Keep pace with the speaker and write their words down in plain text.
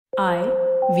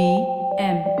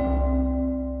IVM.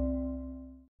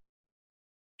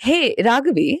 Hey,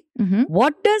 Raghavi,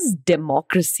 what does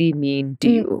democracy mean to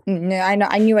you? No,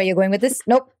 I knew where you're going with this.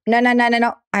 Nope.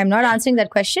 No. I'm not answering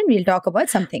that question. We'll talk about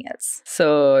something else.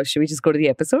 So, should we just go to the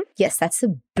episode? Yes, that's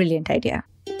a brilliant idea.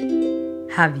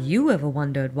 Have you ever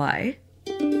wondered why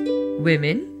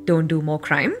women don't do more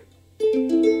crime?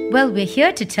 Well, we're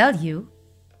here to tell you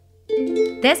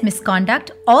there's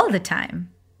misconduct all the time.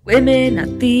 Women are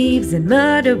thieves and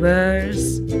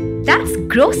murderers. That's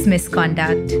gross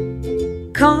misconduct.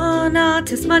 Con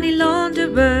artists, money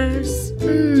launderers.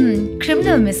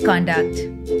 Criminal misconduct.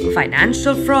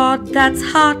 Financial fraud that's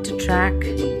hard to track.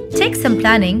 Takes some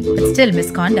planning, but still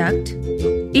misconduct.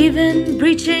 Even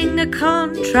breaching a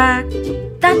contract.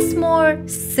 That's more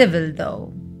civil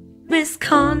though.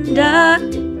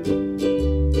 Misconduct.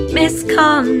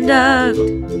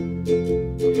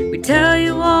 We tell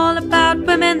you all about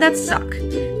women that suck.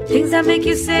 Things that make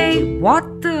you say,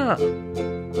 what the?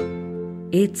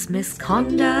 It's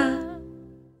misconduct.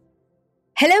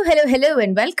 Hello,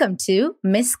 and welcome to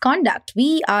Misconduct.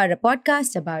 We are a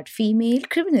podcast about female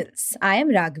criminals. I am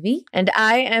Raghavi. And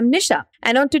I am Nisha.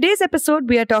 And on today's episode,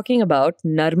 we are talking about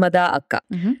Narmada Akka.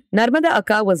 Narmada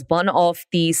Akka was one of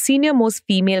the senior most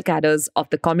female cadres of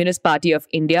the Communist Party of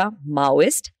India,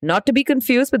 Maoist, not to be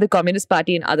confused with the Communist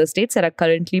Party in other states that are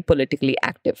currently politically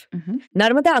active.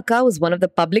 Narmada Akka was one of the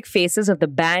public faces of the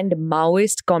banned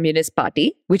Maoist Communist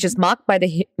Party, which is marked by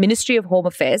the Ministry of Home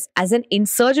Affairs as an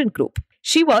insurgent group.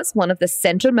 She was one of the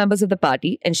central members of the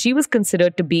party, and she was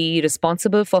considered to be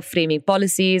responsible for framing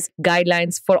policies,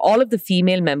 guidelines for all of the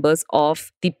female members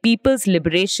of the People's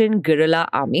Liberation Guerrilla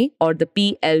Army, or the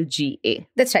PLGA.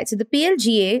 That's right. So the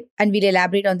PLGA, and we'll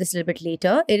elaborate on this a little bit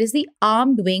later, it is the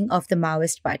armed wing of the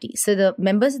Maoist party. So the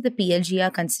members of the PLGA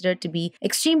are considered to be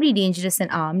extremely dangerous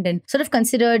and armed and sort of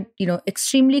considered,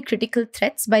 extremely critical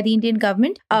threats by the Indian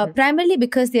government, primarily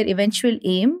because their eventual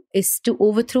aim is to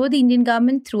overthrow the Indian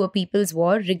government through a people's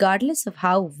war, regardless of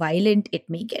how violent it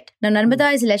may get. Now,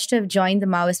 Narmada is alleged to have joined the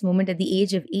Maoist movement at the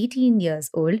age of 18 years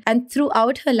old, and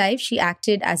throughout her life, she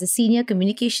acted as a senior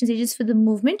communications agent for the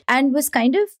movement and was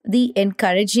kind of the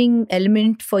encouraging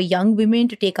element for young women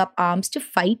to take up arms to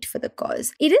fight for the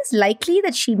cause. It is likely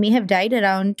that she may have died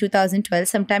around 2012,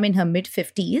 sometime in her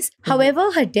mid-50s.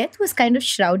 However, her death was kind of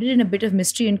shrouded in a bit of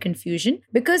mystery and confusion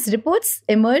because reports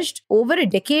emerged over a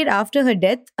decade after her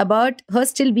death about her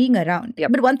still being around.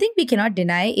 But one thing we cannot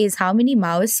deny is how many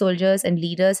Maoist soldiers and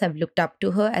leaders have looked up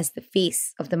to her as the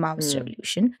face of the Maoist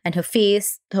revolution. And her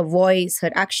face, her voice, her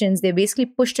actions, they basically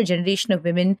pushed a generation of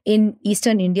women in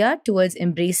Eastern India towards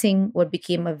embracing what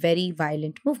became a very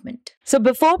violent movement. So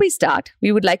before we start,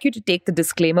 we would like you to take the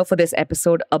disclaimer for this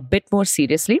episode a bit more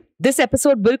seriously. This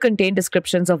episode will contain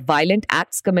descriptions of violent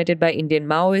acts committed by Indian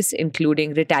Maoists,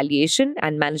 including retaliation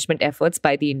and management efforts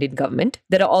by the Indian government.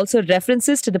 There are also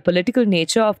references to the political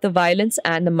nature of the violence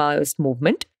and the Maoist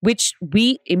movement, which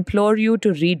we implore you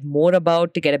to read more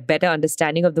about to get a better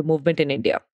understanding of the movement in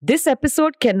India. This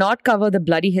episode cannot cover the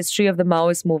bloody history of the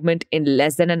Maoist movement in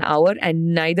less than an hour,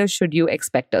 and neither should you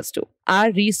expect us to.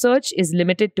 Our research is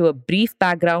limited to a brief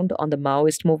background on the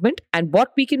Maoist movement and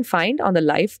what we can find on the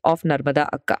life of Narmada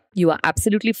Akka. You are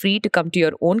absolutely free to come to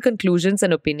your own conclusions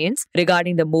and opinions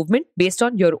regarding the movement based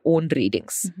on your own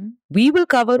readings. We will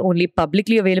cover only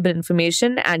publicly available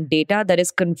information and data that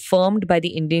is confirmed by the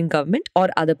Indian government or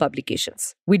other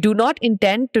publications. We do not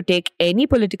intend to take any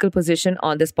political position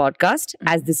on this podcast,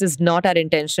 as this is not our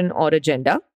intention or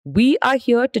agenda. We are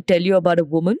here to tell you about a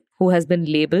woman who has been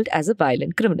labeled as a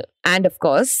violent criminal. And of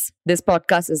course, this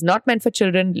podcast is not meant for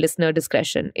children. Listener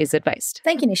discretion is advised.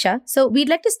 Thank you, Nisha. So we'd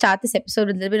like to start this episode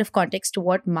with a little bit of context to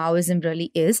what Maoism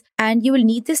really is. And you will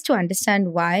need this to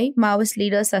understand why Maoist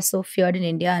leaders are so feared in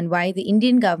India and why the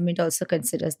Indian government also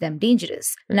considers them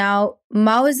dangerous. Now,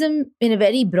 Maoism, in a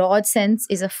very broad sense,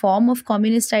 is a form of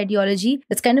communist ideology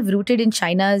that's kind of rooted in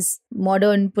China's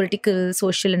modern political,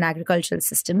 social, and agricultural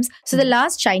systems. So the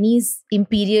last Chinese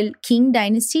imperial Qing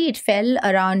dynasty, it fell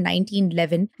around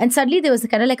 1911. And suddenly there was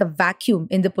kind of like a vacuum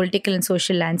in the political and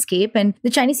social landscape. And the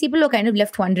Chinese people were kind of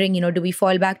left wondering, do we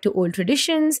fall back to old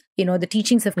traditions, the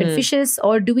teachings of Confucius,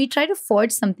 or do we try to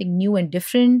forge something new and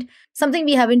different, something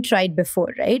we haven't tried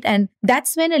before, right? And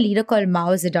that's when a leader called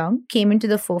Mao Zedong came into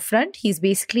the forefront. He's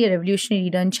basically a revolutionary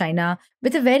leader in China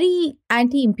with a very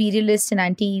anti-imperialist and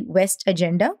anti-West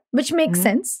agenda, which makes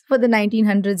sense for the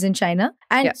 1900s in China.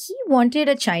 And he wanted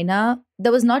a China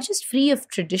that was not just free of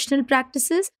traditional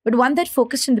practices, but one that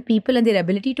focused on the people and their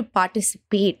ability to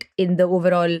participate in the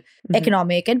overall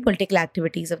economic and political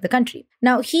activities of the country.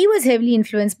 Now, he was heavily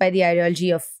influenced by the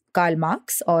ideology of Karl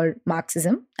Marx, or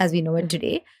Marxism as we know it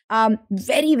today.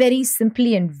 Very, very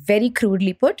simply and very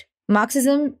crudely put,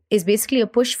 Marxism is basically a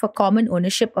push for common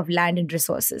ownership of land and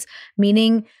resources,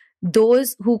 meaning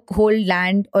those who hold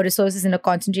land or resources in a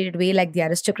concentrated way, like the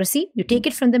aristocracy, you take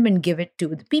it from them and give it to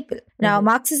the people. Now,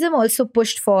 Marxism also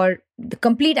pushed for the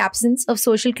complete absence of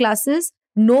social classes,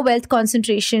 no wealth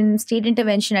concentration, state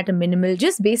intervention at a minimal,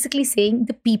 just basically saying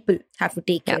the people have to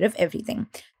take care of everything.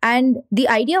 And the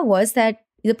idea was that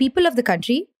the people of the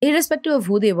country, irrespective of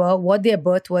who they were, what their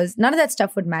birth was, none of that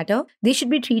stuff would matter. They should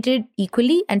be treated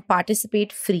equally and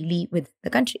participate freely with the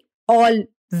country. All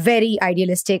very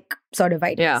idealistic sort of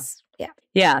ideas.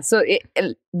 Yeah. So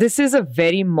this is a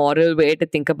very moral way to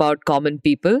think about common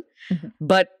people.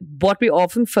 But what we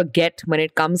often forget when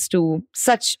it comes to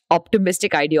such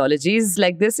optimistic ideologies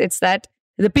like this, it's that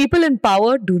the people in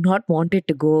power do not want it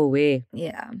to go away.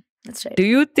 Yeah. That's right. Do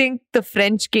you think the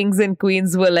French kings and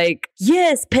queens were like,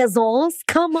 yes, peasants,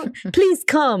 come on, please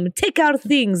come, take our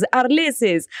things, our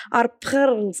laces, our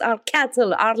pearls, our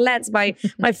cattle, our lands. My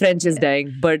French is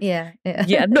dying, but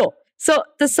no. So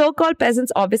the so-called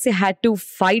peasants obviously had to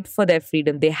fight for their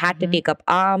freedom. They had to take up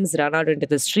arms, run out into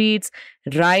the streets,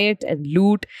 riot and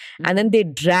loot. And then they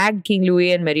dragged King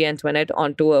Louis and Marie Antoinette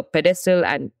onto a pedestal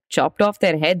and chopped off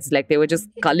their heads like they were just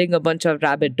culling a bunch of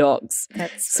rabid dogs.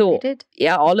 That's so,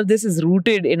 all of this is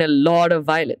rooted in a lot of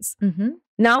violence.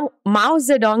 Now, Mao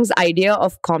Zedong's idea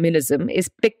of communism is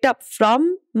picked up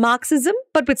from Marxism,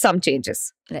 but with some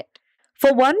changes. Right.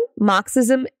 For one,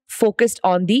 Marxism focused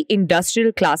on the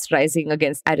industrial class rising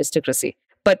against aristocracy.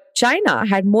 But China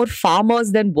had more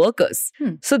farmers than workers.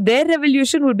 So their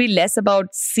revolution would be less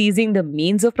about seizing the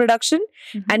means of production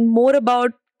and more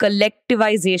about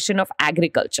collectivization of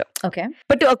agriculture. Okay.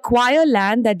 But to acquire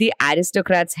land that the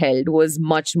aristocrats held was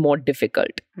much more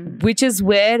difficult, which is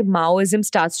where Maoism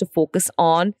starts to focus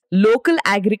on local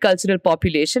agricultural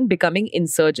population becoming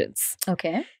insurgents.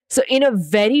 Okay. So in a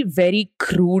very, very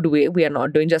crude way, we are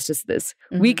not doing justice to this.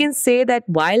 We can say that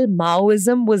while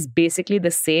Maoism was basically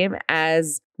the same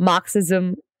as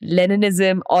Marxism,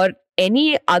 Leninism, or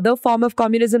any other form of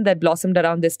communism that blossomed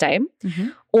around this time,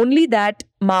 only that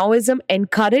Maoism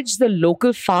encouraged the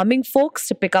local farming folks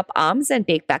to pick up arms and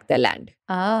take back their land.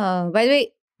 By the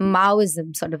way,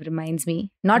 Maoism sort of reminds me,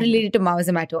 not related to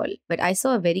Maoism at all, but I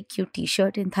saw a very cute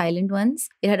t-shirt in Thailand once.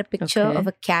 It had a picture of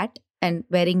a cat and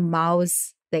wearing Mao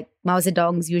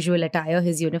Zedong's usual attire,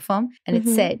 his uniform, and it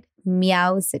said,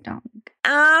 Meow Zedong.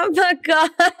 Oh my God.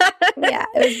 Yeah,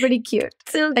 it was pretty cute.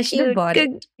 So I should have bought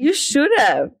it. You should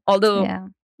have. Although, I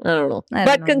don't know.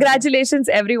 But congratulations,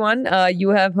 everyone. You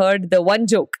have heard the one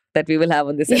joke that we will have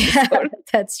on this episode. Yeah,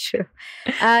 that's true.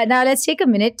 Now, let's take a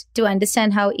minute to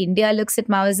understand how India looks at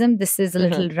Maoism. This is a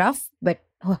little rough, but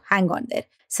hang on there.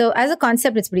 So as a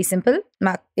concept, it's pretty simple.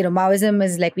 Maoism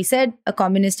is, like we said, a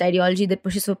communist ideology that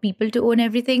pushes for people to own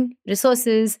everything,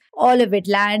 resources, all of it,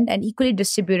 land, and equally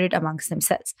distribute it amongst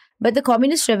themselves. But the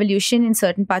communist revolution in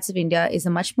certain parts of India is a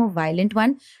much more violent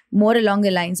one, more along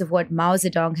the lines of what Mao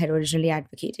Zedong had originally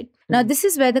advocated. Now, this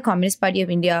is where the Communist Party of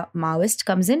India Maoist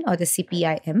comes in, or the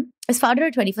CPIM. It was founded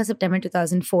on 21st September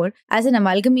 2004 as an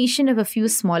amalgamation of a few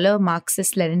smaller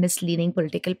Marxist-Leninist-leaning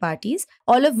political parties,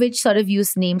 all of which sort of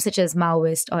use names such as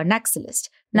Maoist or Naxalist.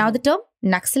 Now, the term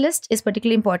Naxalist is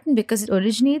particularly important because it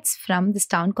originates from this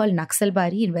town called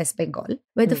Naxalbari in West Bengal,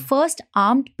 where the first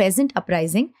armed peasant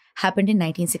uprising happened in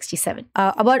 1967.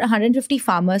 About 150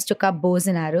 farmers took up bows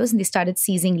and arrows and they started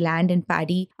seizing land and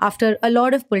paddy after a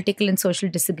lot of political and social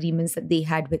disagreements that they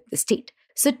had with the state.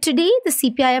 So today, the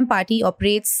CPIM party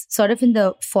operates sort of in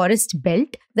the forest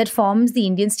belt that forms the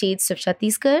Indian states of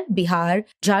Chhattisgarh, Bihar,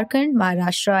 Jharkhand,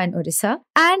 Maharashtra, and Orissa.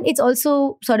 And it's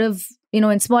also sort of,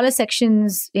 in smaller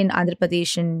sections in Andhra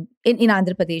Pradesh and in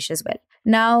Andhra Pradesh as well.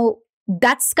 Now,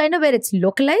 that's kind of where it's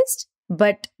localized,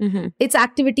 but its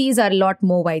activities are a lot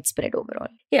more widespread overall.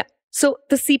 Yeah. So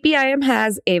the CPIM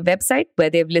has a website where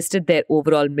they've listed their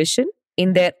overall mission.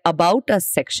 In their About Us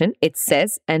section, it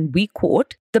says, and we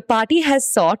quote, "The party has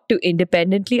sought to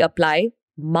independently apply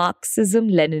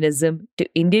Marxism-Leninism to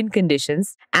Indian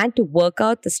conditions and to work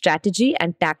out the strategy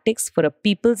and tactics for a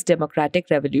people's democratic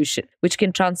revolution, which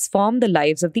can transform the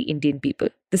lives of the Indian people.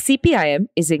 The CPIM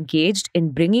is engaged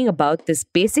in bringing about this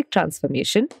basic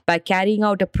transformation by carrying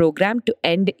out a program to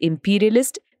end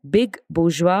imperialist, big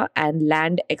bourgeois and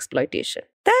land exploitation."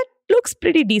 That looks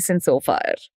pretty decent so far,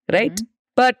 right?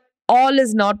 But all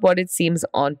is not what it seems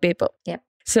on paper. Yep.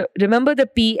 So remember the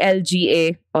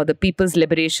PLGA, or the People's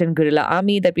Liberation Guerrilla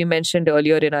Army, that we mentioned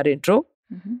earlier in our intro?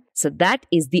 So that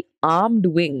is the armed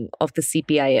wing of the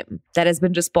CPIM that has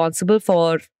been responsible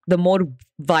for the more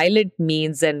violent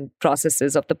means and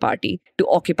processes of the party to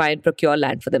occupy and procure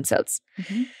land for themselves.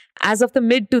 As of the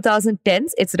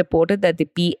mid-2010s, it's reported that the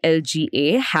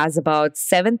PLGA has about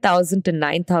 7,000 to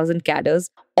 9,000 cadres,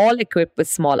 all equipped with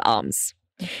small arms.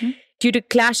 Due to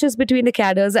clashes between the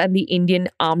cadres and the Indian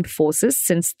armed forces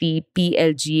since the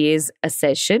PLGA's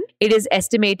accession, it is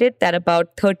estimated that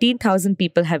about 13,000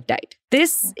 people have died.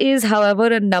 This is, however,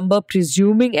 a number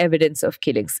presuming evidence of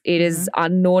killings. It is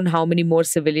unknown how many more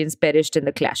civilians perished in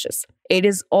the clashes. It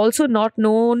is also not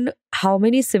known how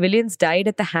many civilians died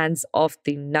at the hands of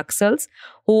the Naxals,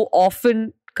 who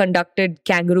often conducted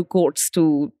kangaroo courts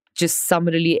to just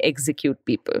summarily execute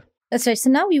people. That's right. So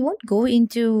now we won't go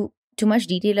into too much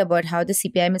detail about how the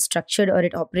CPIM is structured or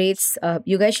it operates.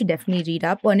 You guys should definitely read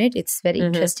up on it. It's very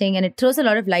interesting and it throws a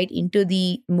lot of light into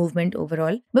the movement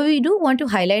overall. But we do want to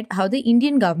highlight how the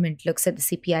Indian government looks at the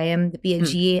CPIM, the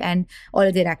PLGA and all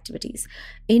of their activities.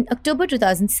 In October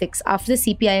 2006, after the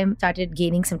CPIM started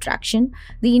gaining some traction,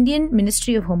 the Indian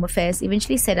Ministry of Home Affairs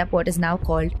eventually set up what is now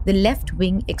called the Left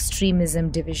Wing Extremism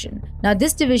Division. Now,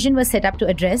 this division was set up to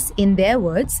address, in their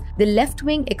words, the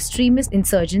left-wing extremist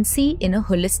insurgency in a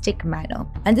holistic manner.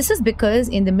 And this was because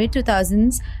in the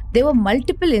mid-2000s, there were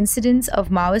multiple incidents of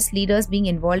Maoist leaders being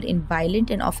involved in violent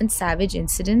and often savage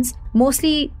incidents,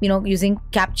 mostly, using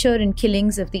capture and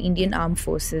killings of the Indian armed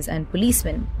forces and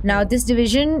policemen. Now, this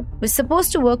division was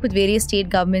supposed to work with various state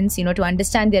governments, to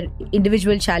understand their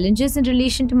individual challenges in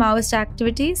relation to Maoist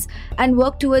activities and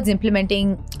work towards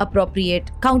implementing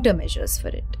appropriate countermeasures for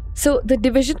it. So the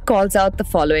division calls out the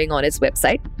following on its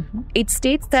website. It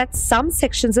states that some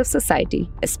sections of society,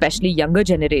 especially younger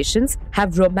generations,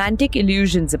 have romantic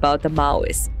illusions about the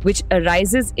Maoists, which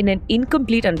arises in an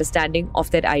incomplete understanding of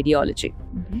their ideology.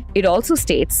 It also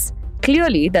states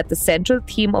clearly that the central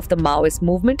theme of the Maoist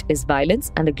movement is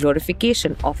violence and the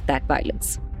glorification of that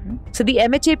violence. So the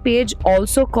MHA page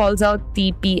also calls out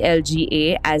the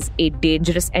PLGA as a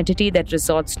dangerous entity that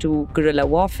resorts to guerrilla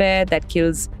warfare, that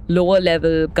kills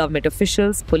lower-level government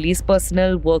officials, police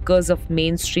personnel, workers of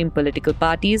mainstream political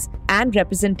parties, and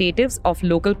representatives of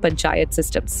local panchayat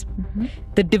systems.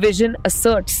 The division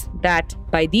asserts that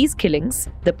by these killings,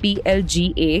 the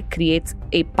PLGA creates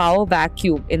a power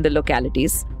vacuum in the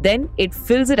localities. Then it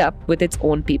fills it up with its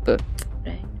own people.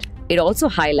 It also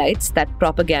highlights that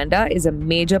propaganda is a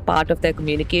major part of their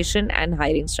communication and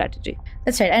hiring strategy.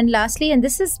 That's right. And lastly, and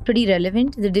this is pretty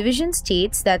relevant, the division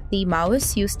states that the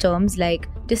Maoists use terms like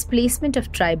displacement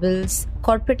of tribals,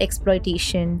 corporate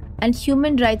exploitation, and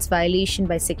human rights violation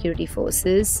by security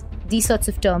forces, these sorts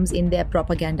of terms in their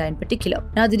propaganda in particular.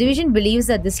 Now, the division believes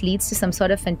that this leads to some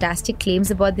sort of fantastic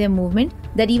claims about their movement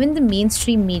that even the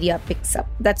mainstream media picks up.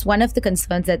 That's one of the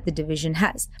concerns that the division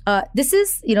has. This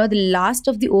is, the last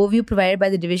of the overview provided by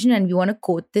the division, and we want to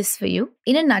quote this for you.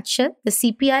 In a nutshell, the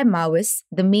CPI Maoists,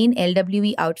 the main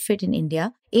LWE outfit in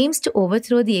India, aims to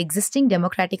overthrow the existing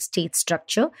democratic state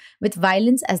structure with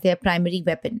violence as their primary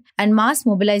weapon and mass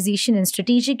mobilization in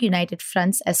strategic united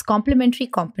fronts as complementary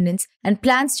components, and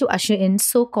plans to usher in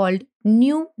so-called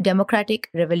new democratic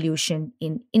revolution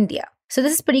in India. So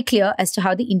this is pretty clear as to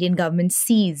how the Indian government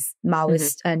sees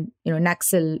Maoist and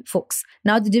Naxal folks.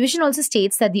 Now, the division also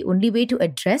states that the only way to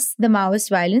address the Maoist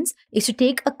violence is to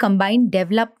take a combined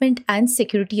development and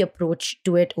security approach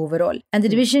to it overall. And the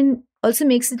division also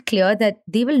makes it clear that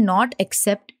they will not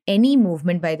accept any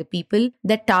movement by the people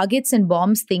that targets and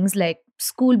bombs things like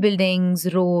school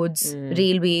buildings, roads,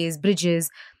 railways, bridges,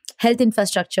 health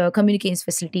infrastructure, communications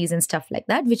facilities and stuff like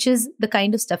that, which is the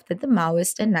kind of stuff that the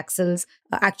Maoists and Naxals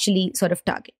actually sort of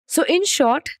target. So in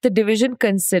short, the division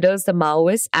considers the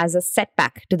Maoists as a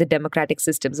setback to the democratic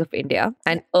systems of India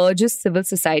and urges civil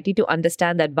society to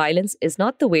understand that violence is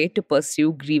not the way to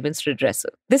pursue grievance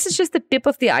redressal. This is just the tip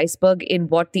of the iceberg in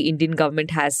what the Indian government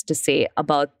has to say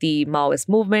about the Maoist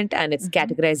movement and its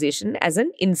categorization as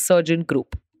an insurgent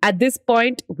group. At this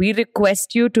point, we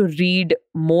request you to read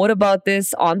more about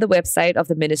this on the website of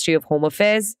the Ministry of Home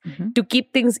Affairs. To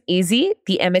keep things easy,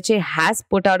 the MHA has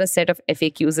put out a set of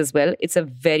FAQs as well. It's a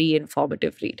very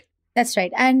informative read. That's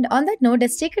right. And on that note,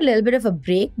 let's take a little bit of a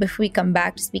break before we come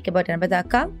back to speak about Narmada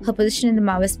Akka, her position in the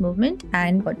Maoist movement,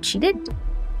 and what she did.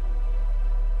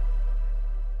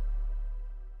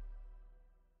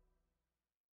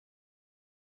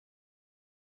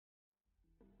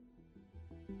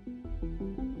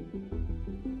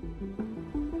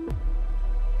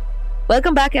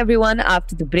 Welcome back, everyone.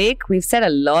 After the break, we've said a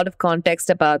lot of context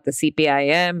about the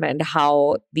CPIM and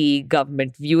how the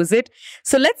government views it.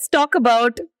 So let's talk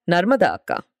about Narmada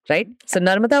Akka, right? So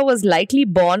Narmada was likely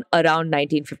born around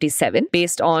 1957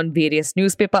 based on various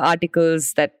newspaper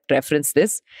articles that reference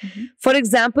this. For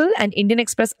example, an Indian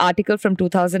Express article from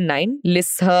 2009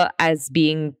 lists her as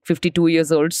being 52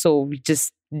 years old. So we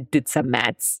just did some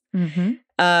maths.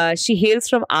 She hails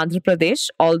from Andhra Pradesh,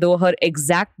 although her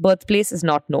exact birthplace is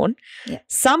not known. Yeah.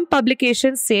 Some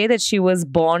publications say that she was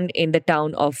born in the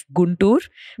town of Guntur,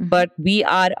 but we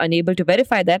are unable to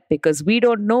verify that because we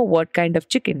don't know what kind of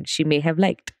chicken she may have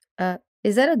liked.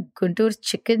 Is that a Guntur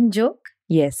chicken joke?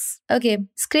 Yes. Okay,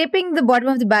 scraping the bottom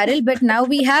of the barrel, but now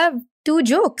we have 2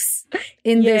 jokes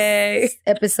in this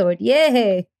episode.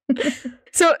 Yay!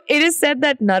 So it is said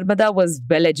that Narmada was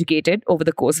well educated over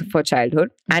the course of her childhood,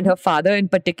 and her father in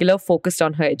particular focused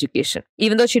on her education.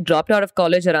 Even though she dropped out of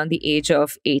college around the age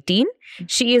of 18,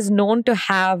 she is known to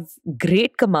have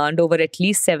great command over at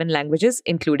least 7 languages,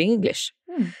 including English.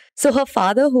 So her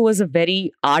father, who was a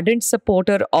very ardent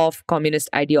supporter of communist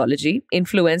ideology,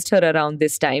 influenced her around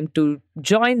this time to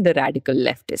join the radical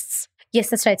leftists. Yes,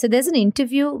 that's right. So there's an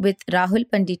interview with Rahul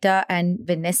Pandita and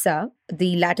Vanessa,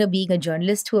 the latter being a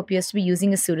journalist who appears to be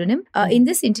using a pseudonym. In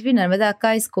this interview, Narmada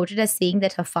Akka is quoted as saying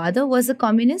that her father was a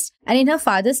communist. And in her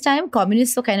father's time,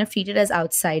 communists were kind of treated as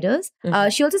outsiders.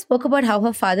 She also spoke about how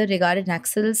her father regarded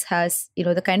Naxals as,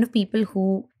 the kind of people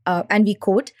who, and we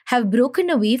quote, have broken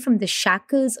away from the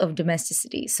shackles of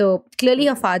domesticity. So clearly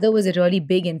her father was a really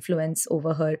big influence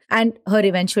over her and her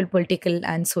eventual political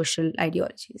and social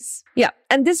ideologies. Yeah,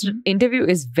 and this interview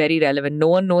is very relevant. No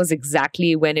one knows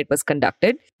exactly when it was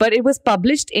conducted, but it was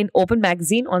published in Open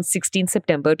Magazine on 16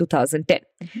 September 2010.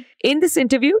 In this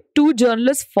interview, 2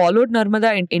 journalists followed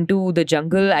Narmada into the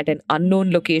jungle at an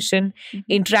unknown location,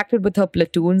 interacted with her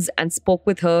platoons, and spoke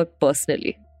with her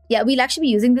personally. Yeah, we'll actually be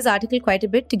using this article quite a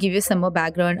bit to give you some more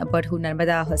background about who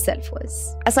Narmada herself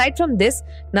was. Aside from this,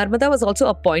 Narmada was also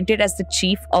appointed as the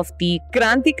chief of the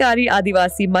Krantikari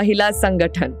Adivasi Mahila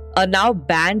Sangathan, a now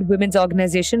banned women's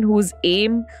organization whose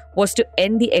aim was to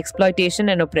end the exploitation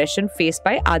and oppression faced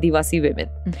by Adivasi women.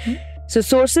 So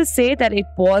sources say that it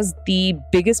was the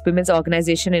biggest women's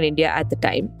organization in India at the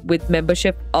time, with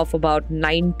membership of about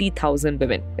 90,000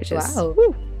 women. Which is,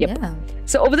 Yeah.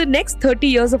 So over the next 30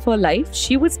 years of her life,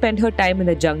 she would spend her time in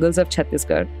the jungles of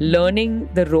Chhattisgarh, learning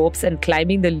the ropes and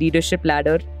climbing the leadership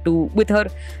ladder with her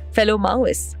fellow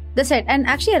Maoists. That's right. And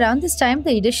actually around this time, the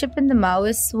leadership in the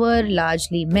Maoists were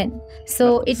largely men.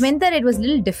 So it meant that it was a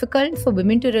little difficult for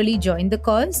women to really join the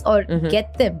cause or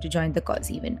get them to join the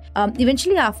cause even.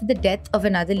 Eventually, after the death of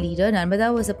another leader,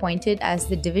 Narmada was appointed as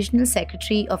the divisional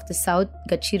secretary of the South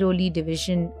Gadchiroli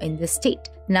division in the state.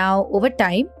 Now, over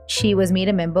time, she was made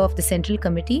a member of the Central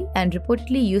Committee and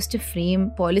reportedly used to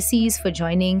frame policies for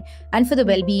joining and for the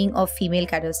well-being of female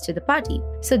cadres to the party.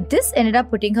 So this ended up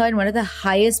putting her in one of the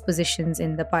highest positions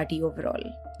in the party overall.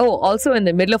 Oh, also in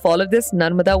the middle of all of this,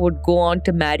 Narmada would go on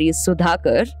to marry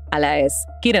Sudhakar, alias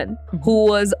Kiran, who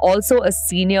was also a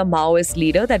senior Maoist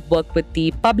leader that worked with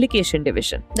the publication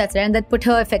division. That's right, and that put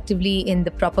her effectively in the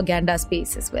propaganda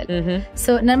space as well.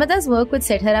 So Narmada's work would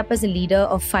set her up as a leader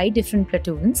of 5 different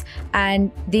platoons,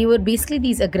 and they were basically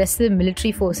these aggressive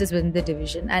military forces within the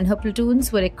division. And her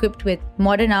platoons were equipped with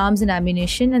modern arms and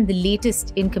ammunition and the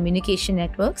latest in communication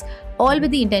networks, all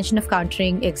with the intention of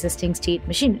countering existing state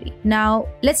machinery. Now,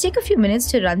 let's take a few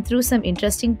minutes to run through some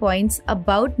interesting points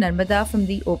about Narmada from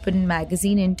the Open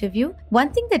Magazine interview.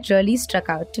 One thing that really struck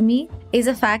out to me is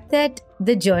the fact that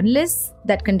the journalists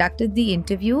that conducted the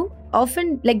interview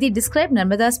often, they describe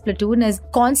Narmada's platoon as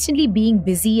constantly being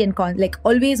busy and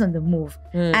always on the move.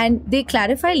 And they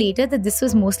clarify later that this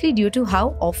was mostly due to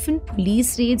how often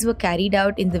police raids were carried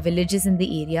out in the villages in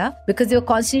the area because they were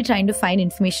constantly trying to find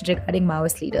information regarding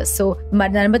Maoist leaders. So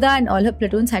Narmada and all her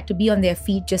platoons had to be on their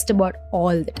feet just about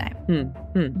all the time.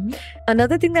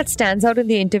 Another thing that stands out in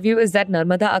the interview is that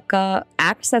Narmada Akka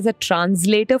acts as a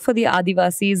translator for the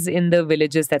Adivasis in the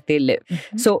villages that they live.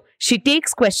 So she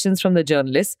takes questions from the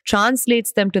journalists,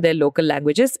 translates them to their local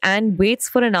languages, and waits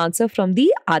for an answer from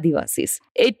the Adivasis.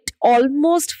 It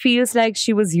almost feels like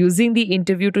she was using the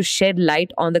interview to shed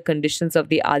light on the conditions of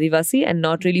the Adivasi and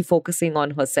not really focusing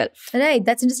on herself. Right,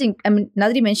 that's interesting. I mean, now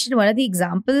that you mentioned, one of the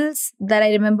examples that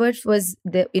I remembered was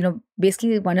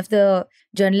basically one of the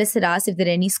journalists had asked if there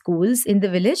are any schools in the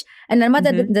village, and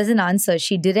Narmada doesn't answer.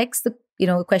 She directs the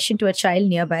question to a child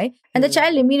nearby, and the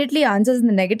child immediately answers in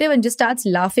the negative and just starts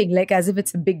laughing as if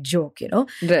it's a big joke,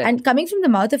 Right. And coming from the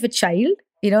mouth of a child,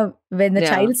 when the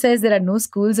child says there are no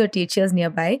schools or teachers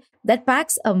nearby, that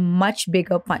packs a much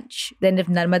bigger punch than if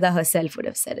Narmada herself would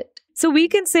have said it. So we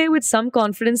can say with some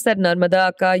confidence that Narmada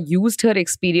Akka used her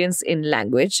experience in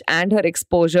language and her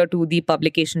exposure to the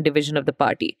publication division of the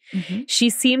party.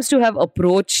 She seems to have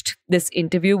approached this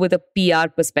interview with a PR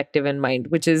perspective in mind,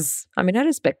 which is, I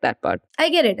respect that part. I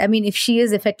get it. If she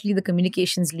is effectively the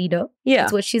communications leader,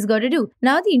 that's what she's got to do.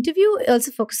 Now, the interview also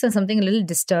focuses on something a little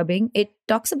disturbing. It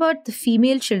talks about the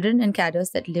female children and cadres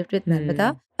that lived with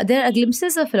Narmada. There are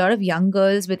glimpses of a lot of young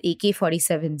girls with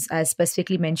AK-47s, as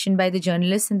specifically mentioned by the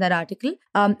journalists in that article.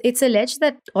 It's alleged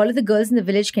that all of the girls in the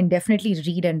village can definitely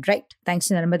read and write, thanks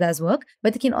to Narmada's work,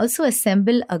 but they can also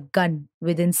assemble a gun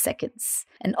within seconds.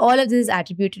 And all of this is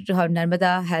attributed to how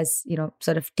Narmada has,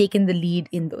 sort of taken the lead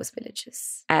in those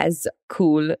villages. As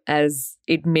cool as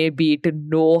it may be to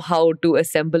know how to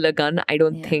assemble a gun, I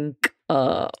don't think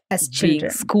as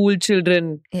children, school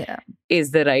children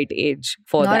is the right age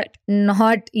for that.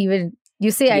 Not even,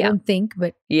 you say I don't think,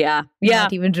 but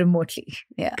not even remotely.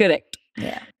 Yeah. Correct.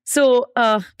 Yeah. So,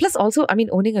 plus also,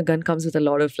 owning a gun comes with a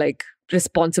lot of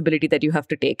responsibility that you have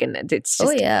to take, and it's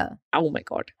just, oh my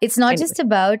God. It's not just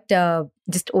about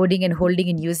just owning and holding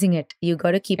and using it. You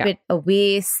got to keep it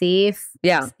away, safe.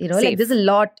 Yeah. Safe. There's a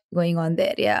lot going on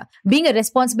there. Yeah. Being a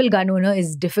responsible gun owner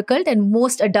is difficult, and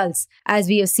most adults, as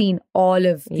we have seen all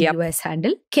of the US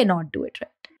handle, cannot do it right.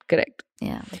 Correct.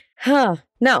 Yeah.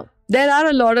 Now, there are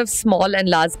a lot of small and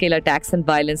large-scale attacks and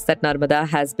violence that Narmada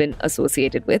has been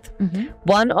associated with.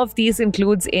 One of these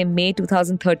includes a May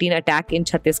 2013 attack in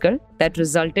Chhattisgarh that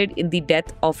resulted in the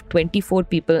death of 24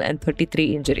 people and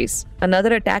 33 injuries.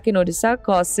 Another attack in Odisha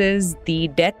causes the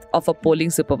death of a polling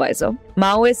supervisor.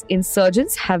 Maoist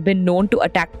insurgents have been known to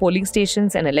attack polling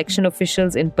stations and election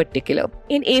officials in particular.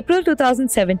 In April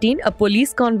 2017, a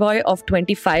police convoy of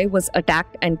 25 was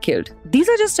attacked and killed. These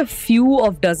are just a few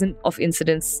of dozen of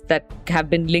incidents that have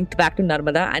been linked back to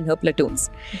Narmada and her platoons.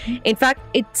 In fact,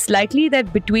 it's likely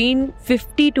that between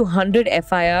 50 to 100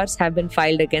 FIRs have been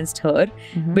filed against her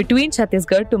between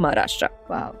Chhattisgarh to Maharashtra.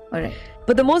 Wow. All right.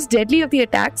 But the most deadly of the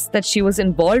attacks that she was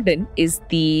involved in is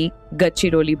the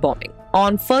Gadchiroli bombing.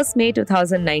 On 1st May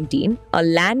 2019, a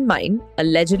landmine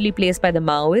allegedly placed by the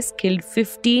Maoists killed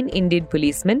 15 Indian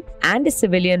policemen and a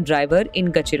civilian driver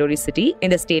in Gadchiroli city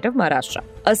in the state of Maharashtra.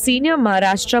 A senior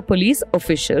Maharashtra police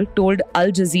official told Al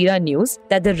Jazeera News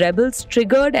that the rebels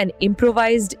triggered an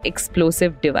improvised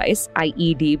explosive device,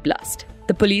 IED blast.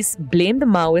 The police blamed the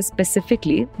Maoists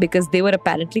specifically because they were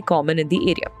apparently common in the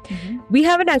area. We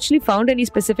haven't actually found any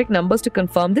specific numbers to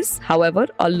confirm this. However,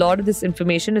 a lot of this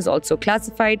information is also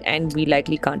classified and we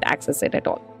likely can't access it at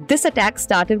all. This attack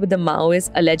started with the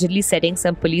Maoists allegedly setting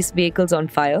some police vehicles on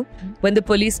fire. When the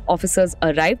police officers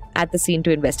arrived at the scene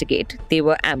to investigate, they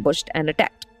were ambushed and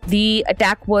attacked. The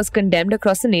attack was condemned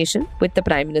across the nation, with the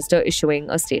Prime Minister issuing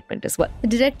a statement as well. The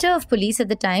Director of Police at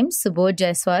the time, Subodh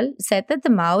Jaiswal, said that the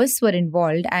Maoists were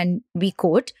involved and, we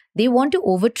quote, they want to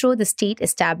overthrow the state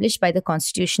established by the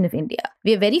Constitution of India.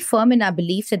 We are very firm in our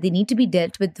belief that they need to be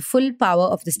dealt with the full power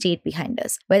of the state behind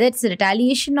us. Whether it's a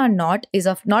retaliation or not is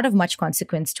not of much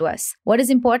consequence to us. What is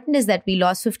important is that we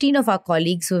lost 15 of our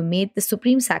colleagues who made the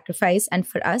supreme sacrifice, and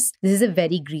for us, this is a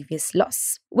very grievous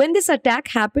loss. When this attack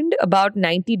happened, about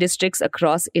 90 districts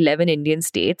across 11 Indian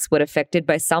states were affected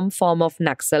by some form of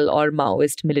Naxal or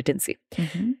Maoist militancy.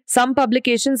 Some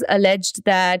publications alleged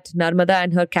that Narmada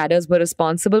and her cadres were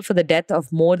responsible for the death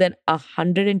of more than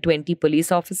 120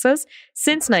 police officers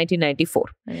since 1994.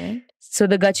 So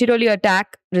the Gadchiroli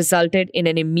attack resulted in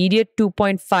an immediate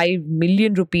 2.5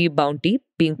 million rupee bounty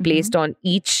being placed on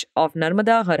each of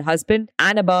Narmada, her husband,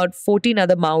 and about 14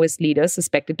 other Maoist leaders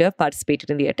suspected to have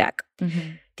participated in the attack.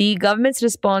 The government's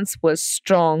response was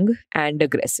strong and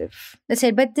aggressive. That's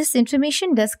right, but this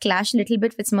information does clash a little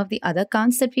bit with some of the other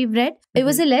counts that we've read. It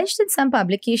was alleged in some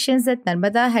publications that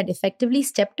Narmada had effectively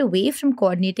stepped away from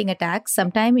coordinating attacks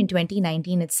sometime in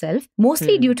 2019 itself,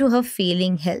 mostly due to her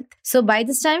failing health. So by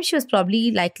this time, she was probably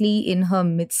likely in her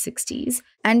mid-60s.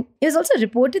 And it was also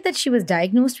reported that she was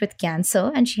diagnosed with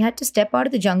cancer and she had to step out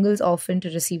of the jungles often to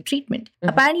receive treatment.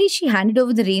 Apparently, she handed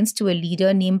over the reins to a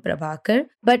leader named Prabhakar.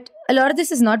 But a lot of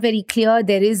this is not very clear.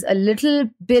 There is a little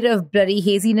bit of blurry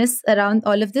haziness around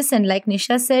all of this. And like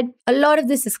Nisha said, a lot of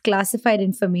this is classified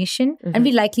information and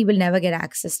we likely will never get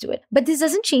access to it. But this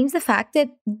doesn't change the fact that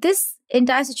this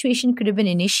entire situation could have been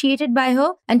initiated by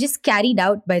her and just carried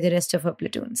out by the rest of her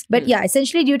platoons. But yeah,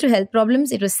 essentially due to health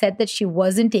problems, it was said that she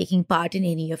wasn't taking part in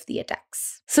any of the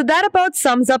attacks. So that about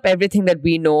sums up everything that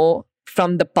we know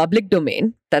from the public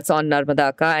domain that's on Narmada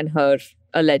Akka and her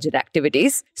alleged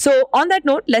activities. So on that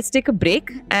note, let's take a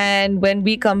break. And when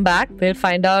we come back, we'll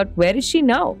find out where is she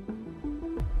now?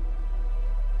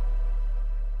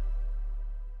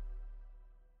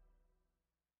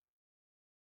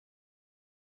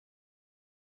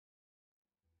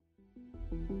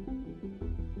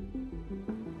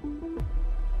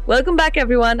 Welcome back,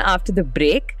 everyone, after the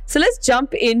break. So let's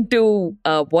jump into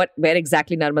where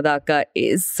exactly Narmada Akka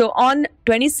is. So on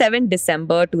 27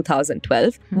 December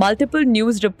 2012, multiple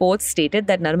news reports stated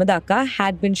that Narmada Akka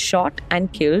had been shot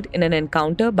and killed in an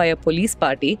encounter by a police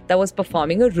party that was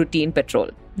performing a routine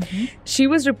patrol. She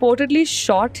was reportedly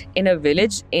shot in a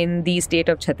village in the state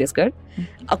of Chhattisgarh.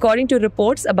 According to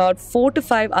reports, about 4 to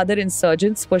 5 other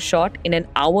insurgents were shot in an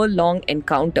hour-long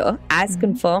encounter, as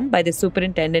confirmed by the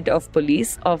Superintendent of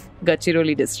Police of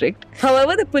Gadchiroli district.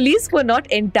 However, the police were not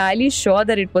entirely sure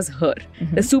that it was her.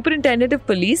 The Superintendent of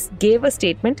Police gave a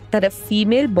statement that a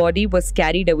female body was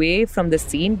carried away from the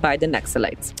scene by the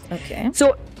Naxalites. Okay.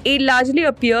 So it largely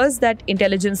appears that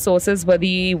intelligence sources were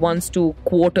the ones to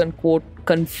quote-unquote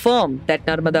confirm that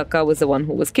Narmada Akka was the one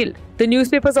who was killed. The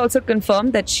newspapers also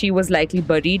confirmed that she was likely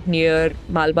buried near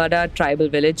Malbada tribal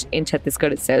village in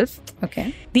Chhattisgarh itself.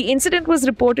 Okay. The incident was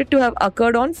reported to have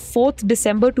occurred on 4th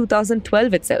December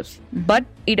 2012 itself. But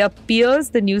it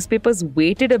appears the newspapers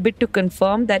waited a bit to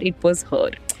confirm that it was her.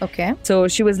 Okay. So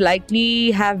she was likely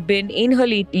have been in her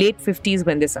late 50s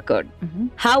when this occurred.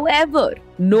 However,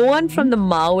 no one from the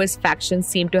Maoist faction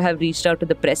seemed to have reached out to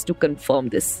the press to confirm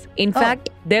this. In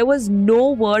fact, there was no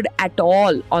word at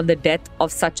all on the death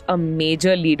of such a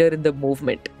major leader in the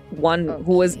movement. One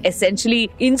who was essentially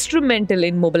instrumental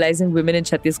in mobilizing women in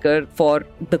Chhattisgarh for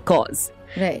the cause.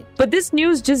 Right. But this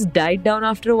news just died down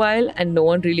after a while and no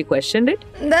one really questioned it.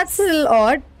 That's a little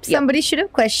odd. Somebody should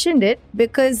have questioned it,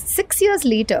 because 6 years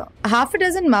later, half a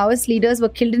dozen Maoist leaders were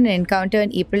killed in an encounter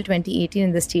in April 2018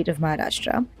 in the state of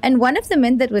Maharashtra. And one of the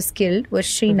men that was killed was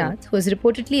Srinath, who was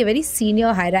reportedly a very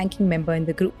senior, high-ranking member in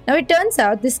the group. Now, it turns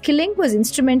out this killing was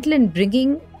instrumental in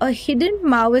bringing a hidden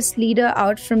Maoist leader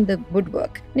out from the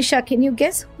woodwork. Nisha, can you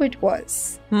guess who it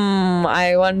was?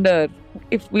 I wonder.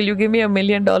 Will you give me $1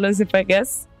 million if I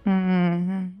guess?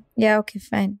 Yeah, okay,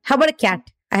 fine. How about a cat?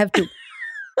 I have 2.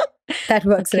 That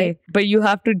works, right? But you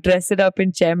have to dress it up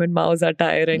in Chairman Mao's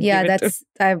attire and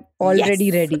I'm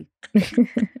already ready.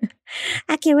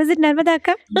 Okay, was it Narmada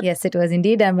Akka? Yes, it was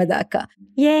indeed Narmada Akka.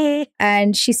 Yay!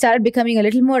 And she started becoming a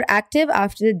little more active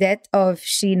after the death of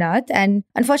Srinath. And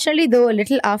unfortunately, though, a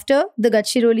little after the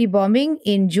Gadchiroli bombing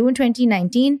in June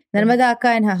 2019, Narmada Akka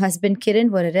and her husband Kiran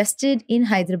were arrested in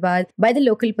Hyderabad by the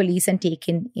local police and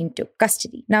taken into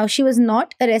custody. Now, she was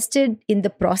not arrested in the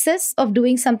process of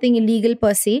doing something illegal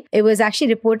per se. It was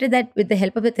actually reported that with the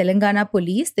help of the Telangana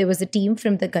police, there was a team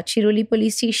from the Gadchiroli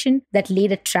police station that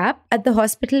laid a trap at the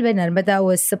hospital where Narmada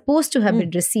was supposed to have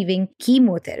been receiving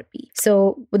chemotherapy.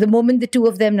 So the moment the two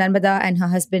of them, Narmada and her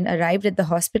husband, arrived at the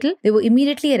hospital, they were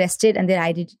immediately arrested and their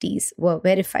identities were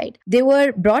verified. They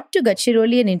were brought to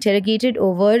Gadchiroli and interrogated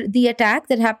over the attack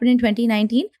that happened in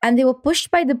 2019, and they were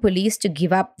pushed by the police to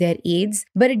give up their aides,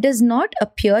 but it does not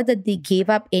appear that they gave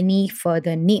up any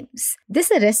further names.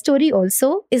 This arrest story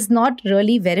also is not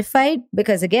really verified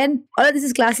because, again, all of this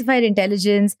is classified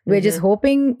intelligence. We're just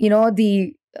hoping,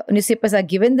 the newspapers are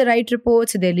given the right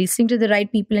reports, so they're listening to the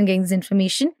right people and getting this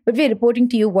information. But we're reporting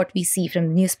to you what we see from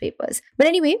the newspapers. But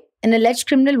anyway, an alleged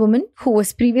criminal woman who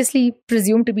was previously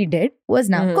presumed to be dead was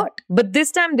now caught. But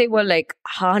this time they were like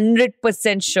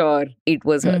 100% sure it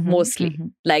was her, mostly.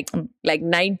 Like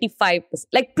 95%,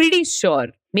 like pretty sure.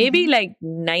 Maybe like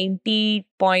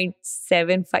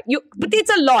 90.75. But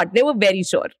it's a lot. They were very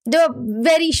sure. They were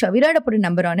very sure. We don't have to put a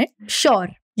number on it. Sure.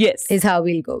 Yes. Is how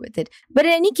we'll go with it. But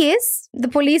in any case, the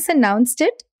police announced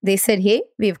it. They said, hey,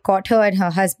 we've caught her and her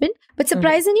husband. But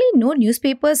surprisingly, no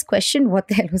newspapers questioned what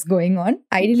the hell was going on.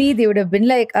 Ideally, they would have been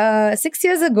like, 6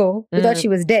 years ago, we thought she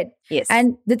was dead. Yes.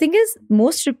 And the thing is,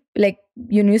 most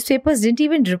your newspapers didn't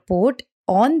even report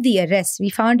on the arrest. We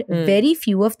found very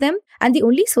few of them. And the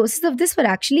only sources of this were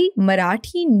actually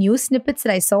Marathi news snippets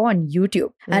that I saw on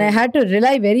YouTube. And I had to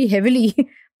rely very heavily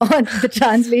on the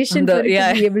translation to be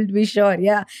able to be sure.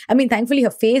 Yeah. I mean, thankfully, her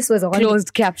face was on.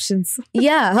 Closed captions.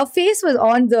 Yeah. Her face was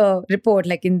on the report,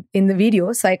 like in the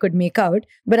video, so I could make out.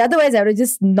 But otherwise, I would have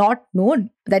just not known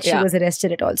that she was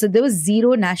arrested at all. So there was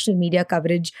zero national media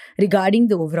coverage regarding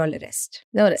the overall arrest.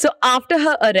 So after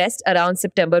her arrest around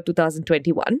September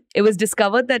 2021, it was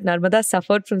discovered that Narmada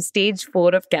suffered from stage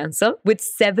 4 of cancer with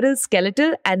several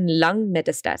skeletal and lung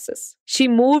metastases. She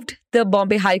moved the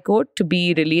Bombay High Court to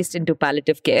be released into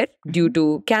palliative care due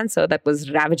to cancer that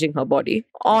was ravaging her body.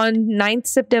 On 9th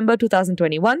September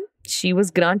 2021, she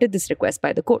was granted this request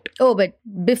by the court. Oh, but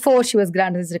before she was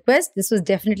granted this request, this was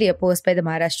definitely opposed by the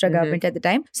Maharashtra government at the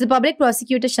time. So the public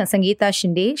prosecutor Sangeeta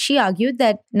Shinde, she argued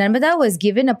that Narmada was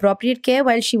given appropriate care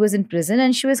while she was in prison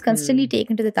and she was constantly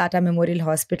taken to the Tata Memorial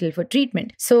Hospital for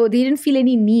treatment. So they didn't feel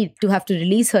any need to have to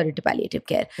release her into palliative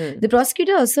care. The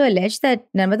prosecutor also alleged that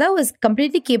Narmada was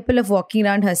completely capable of walking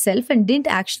around herself and didn't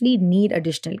actually need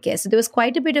additional care. So there was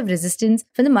quite a bit of resistance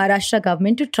from the Maharashtra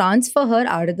government to transfer her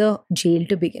out of the jail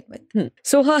to begin with.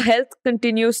 So her health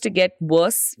continues to get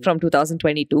worse from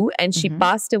 2022 and she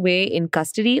passed away in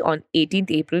custody on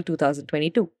 18th April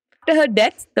 2022. After her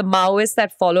death, the Maoists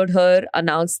that followed her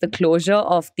announced the closure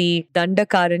of the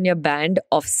Dandakaranya band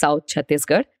of South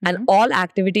Chhattisgarh and all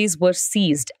activities were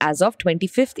seized as of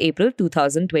 25th April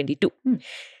 2022.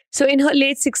 So in her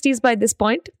late 60s by this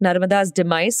point, Narmada's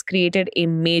demise created a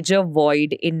major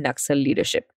void in Naxal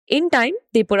leadership. In time,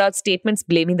 they put out statements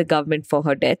blaming the government for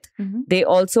her death. They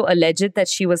also alleged that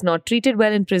she was not treated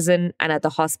well in prison and at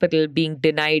the hospital, being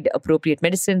denied appropriate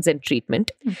medicines and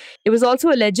treatment. It was also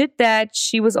alleged that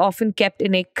she was often kept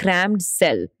in a crammed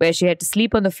cell where she had to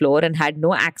sleep on the floor and had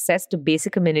no access to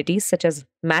basic amenities such as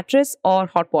mattress or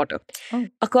hot water.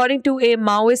 According to a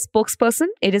Maoist spokesperson,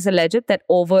 it is alleged that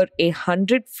over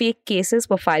 100 fake cases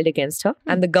were filed against her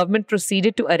and the government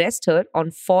proceeded to arrest her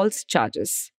on false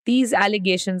charges. These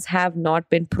allegations have not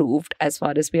been proved as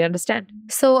far as we understand.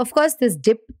 So, of course, this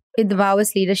dip in the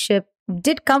Maoist leadership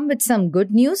did come with some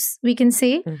good news, we can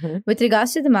say. With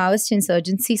regards to the Maoist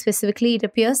insurgency specifically, it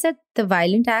appears that the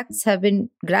violent acts have been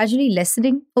gradually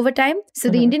lessening over time. So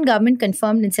the Indian government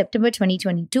confirmed in September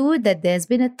 2022 that there's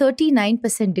been a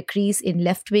 39% decrease in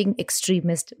left-wing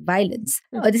extremist violence.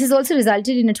 This has also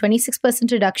resulted in a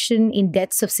 26% reduction in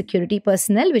deaths of security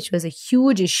personnel, which was a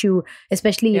huge issue,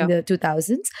 especially in the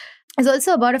 2000s. There's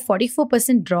also about a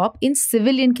 44% drop in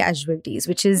civilian casualties,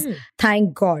 which is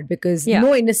thank God, because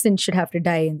no innocent should have to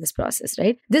die in this process,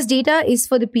 right? This data is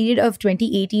for the period of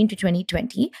 2018 to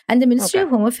 2020. And the Ministry of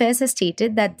Home Affairs has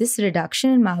stated that this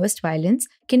reduction in Maoist violence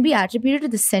can be attributed to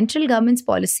the central government's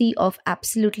policy of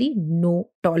absolutely no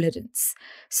tolerance.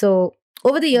 So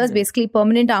over the years, basically,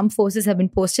 permanent armed forces have been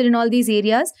posted in all these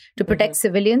areas to protect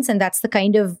civilians. And that's the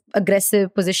kind of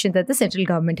aggressive position that the central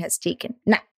government has taken.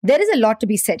 Now, there is a lot to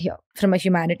be said here from a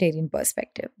humanitarian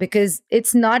perspective, because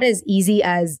it's not as easy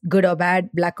as good or bad,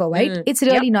 black or white. It's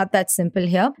really not that simple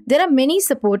here. There are many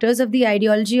supporters of the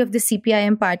ideology of the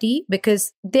CPIM party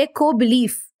because their core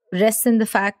belief rests in the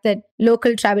fact that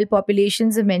local tribal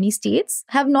populations of many states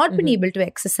have not been able to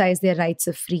exercise their rights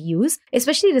of free use,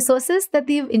 especially resources that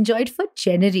they've enjoyed for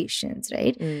generations,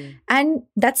 right? And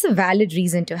that's a valid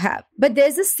reason to have. But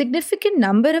there's a significant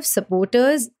number of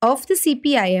supporters of the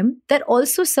CPIM that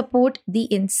also support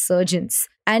the insurgents.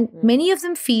 And many of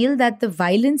them feel that the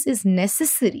violence is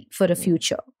necessary for a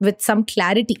future with some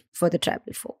clarity for the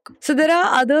tribal folk. So there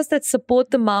are others that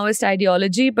support the Maoist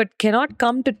ideology but cannot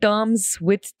come to terms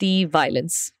with the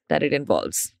violence that it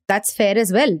involves. That's fair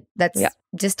as well. That's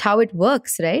just how it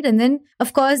works, right? And then,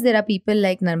 of course, there are people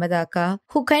like Narmada Akka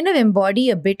who kind of embody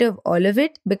a bit of all of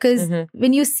it, because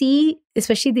when you see,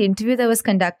 especially the interview that was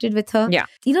conducted with her,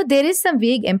 you know, there is some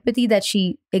vague empathy that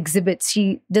she exhibits.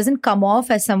 She doesn't come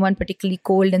off as someone particularly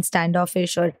cold and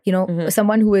standoffish or, you know,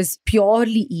 someone who is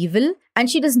purely evil. And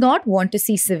she does not want to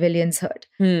see civilians hurt.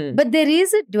 But there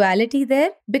is a duality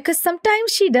there, because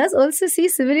sometimes she does also see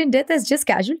civilian death as just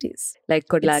casualties. Like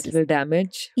collateral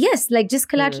damage? Yes, like just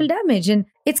collateral damage. And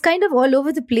it's kind of all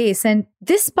over the place. And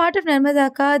this part of Narmada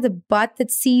Akka, the part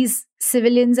that sees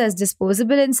civilians as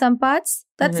disposable in some parts,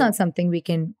 that's not something we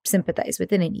can sympathize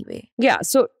with in any way. Yeah,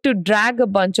 so to drag a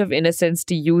bunch of innocents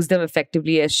to use them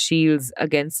effectively as shields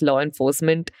against law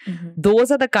enforcement, those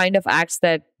are the kind of acts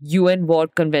that UN war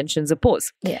conventions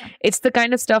oppose. It's the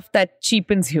kind of stuff that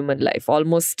cheapens human life,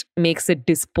 almost makes it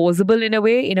disposable in a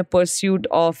way, in a pursuit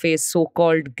of a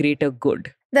so-called greater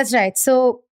good. That's right.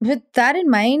 So with that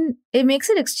in mind, it makes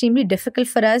it extremely difficult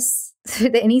for us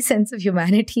with any sense of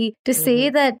humanity to say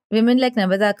that women like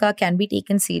Narmada Akka can be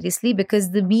taken seriously,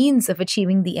 because the means of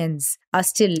achieving the ends are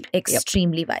still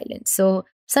extremely violent. So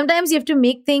sometimes you have to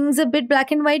make things a bit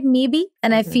black and white, maybe.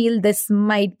 And I feel this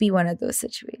might be one of those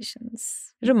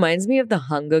situations. It reminds me of the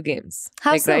Hunger Games.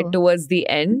 How like so? Right towards the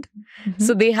end.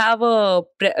 So they have a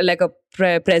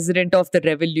president of the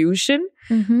revolution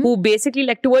who basically,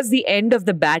 like, towards the end of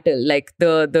the battle, like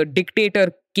the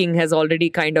dictator king has already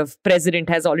president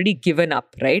has already given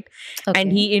up, right?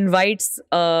 And he invites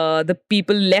the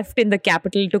people left in the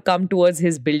capital to come towards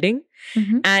his building.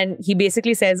 And he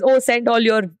basically says, oh, send all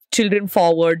your children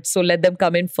forward. So let them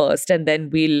come in first and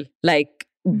then we'll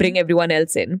bring everyone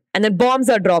else in, and then bombs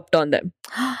are dropped on them.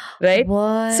 Right?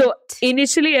 What? So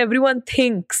initially everyone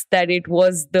thinks that it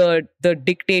was the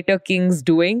dictator king's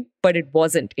doing, but it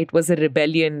wasn't. It was a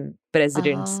rebellion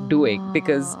president's doing,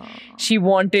 because she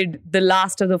wanted the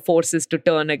last of the forces to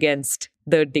turn against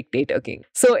the dictator king.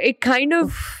 So it kind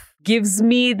of gives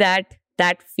me that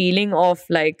feeling of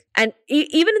like, and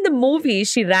even in the movie,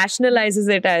 she rationalizes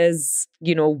it as,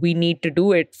 we need to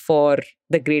do it for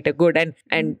the greater good.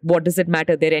 And what does it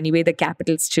matter? They're anyway the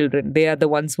capital's children. They are the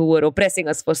ones who were oppressing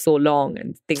us for so long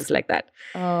and things like that.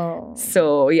 Oh.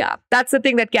 So yeah, that's the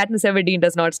thing that Katniss Everdeen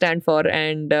does not stand for.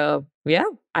 And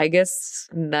I guess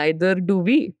neither do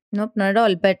we. Nope, not at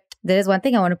all. But there is one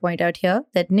thing I want to point out here,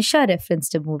 that Nisha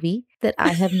referenced a movie that I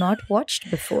have not watched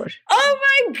before. Oh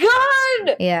my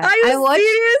God! Yeah. Are you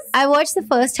serious? I watched the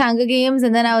first Hunger Games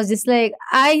and then I was just like,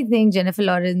 I think Jennifer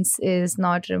Lawrence is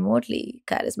not remotely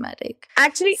charismatic.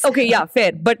 Actually, okay, yeah,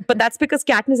 fair. But that's because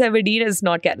Katniss Everdeen is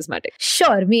not charismatic.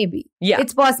 Sure, maybe. Yeah.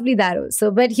 It's possibly that also.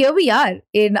 But here we are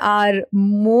in our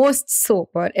most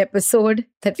sober episode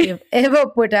that we have ever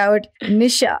put out.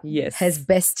 Nisha has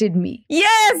bested me.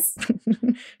 Yes!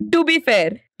 To be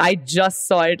fair, I just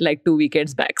saw it like 2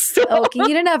 weekends back. So. Okay, you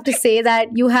didn't have to say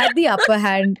that. You had the upper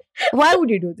hand. Why would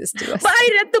you do this to us? But I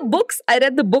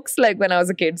read the books like when I was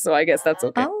a kid, so I guess that's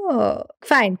okay. Oh,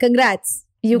 fine. Congrats.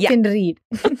 You can read.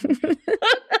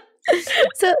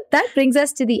 So that brings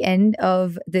us to the end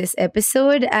of this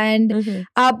episode. And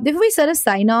before we sort of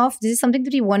sign off, this is something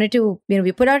that we wanted to,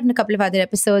 we put out in a couple of other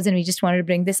episodes and we just wanted to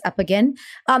bring this up again.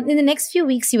 In the next few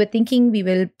weeks, you were thinking we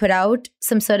will put out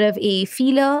some sort of a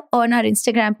feeler on our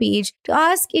Instagram page to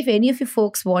ask if any of you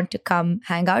folks want to come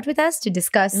hang out with us to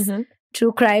discuss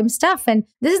true crime stuff. And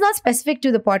this is not specific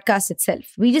to the podcast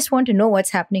itself. We just want to know what's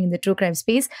happening in the true crime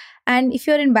space. And if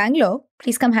you're in Bangalore,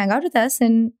 please come hang out with us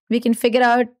and we can figure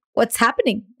out what's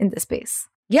happening in the space.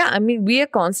 Yeah, I mean, we are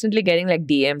constantly getting like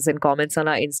DMs and comments on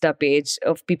our Insta page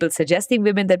of people suggesting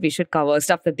women that we should cover,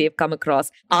 stuff that they've come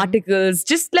across, articles,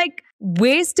 just like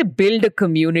ways to build a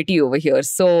community over here.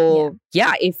 So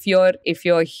yeah, if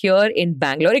you're here in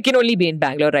Bangalore, it can only be in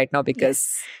Bangalore right now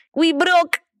because we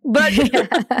broke. But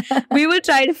we will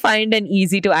try to find an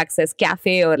easy to access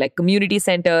cafe or like community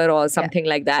center or something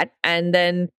like that. And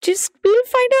then we'll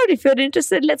find out if you're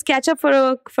interested. Let's catch up for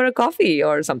a coffee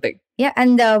or something. Yeah.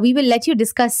 And we will let you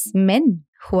discuss men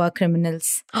who are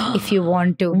criminals if you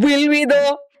want to. Will we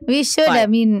though? We should. Fine. I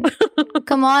mean,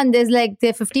 come on. There are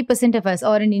 50% of us,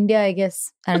 or in India, I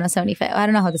guess, I don't know, 75. I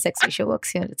don't know how the sex ratio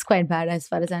works here. It's quite bad as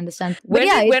far as I understand. When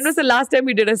was the last time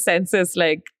we did a census?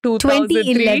 Like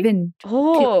 2003? 2011.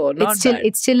 Oh,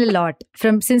 it's still a lot.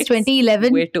 Since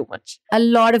 2011, way too much. A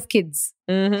lot of kids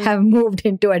have moved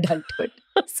into adulthood.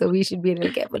 So we should be a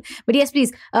little careful. But yes,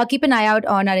 please keep an eye out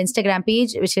on our Instagram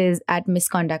page, which is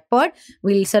 @misconductpod.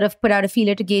 We'll sort of put out a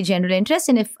feeler to gauge general interest.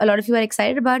 And if a lot of you are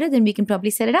excited about it, then we can probably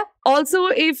set it up. Also,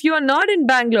 if you're not in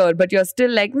Bangalore, but you're still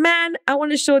like, man, I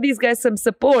want to show these guys some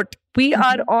support. We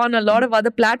are on a lot of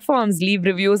other platforms. Leave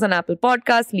reviews on Apple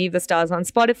Podcasts, leave the stars on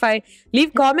Spotify,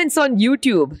 leave comments on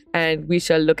YouTube, and we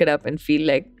shall look it up and feel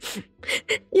like,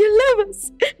 you love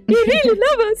us. You really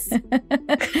love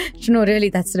us. No, really,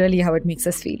 that's really how it makes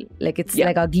us feel. Like it's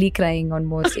like ugly crying on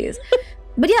most days.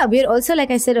 But yeah, we're also, like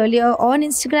I said earlier, on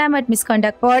Instagram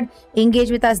 @misconductpod.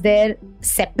 Engage with us there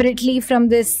separately from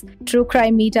this true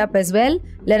crime meetup as well.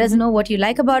 Let us know what you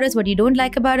like about us, what you don't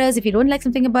like about us. If you don't like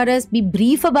something about us, be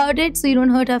brief about it so you don't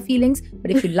hurt our feelings.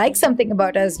 But if you like something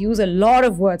about us, use a lot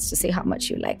of words to say how much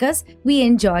you like us. We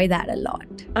enjoy that a lot.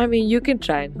 I mean, you can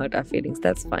try and hurt our feelings.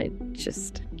 That's fine.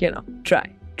 Just, try.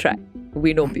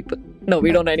 We know people. No,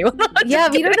 we don't know anyone. Yeah,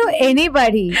 we don't know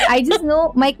anybody. I just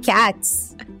know my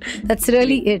cats. That's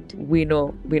really it. We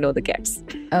know the cats.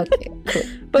 Okay, cool.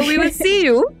 But we will see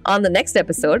you on the next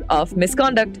episode of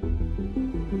Misconduct.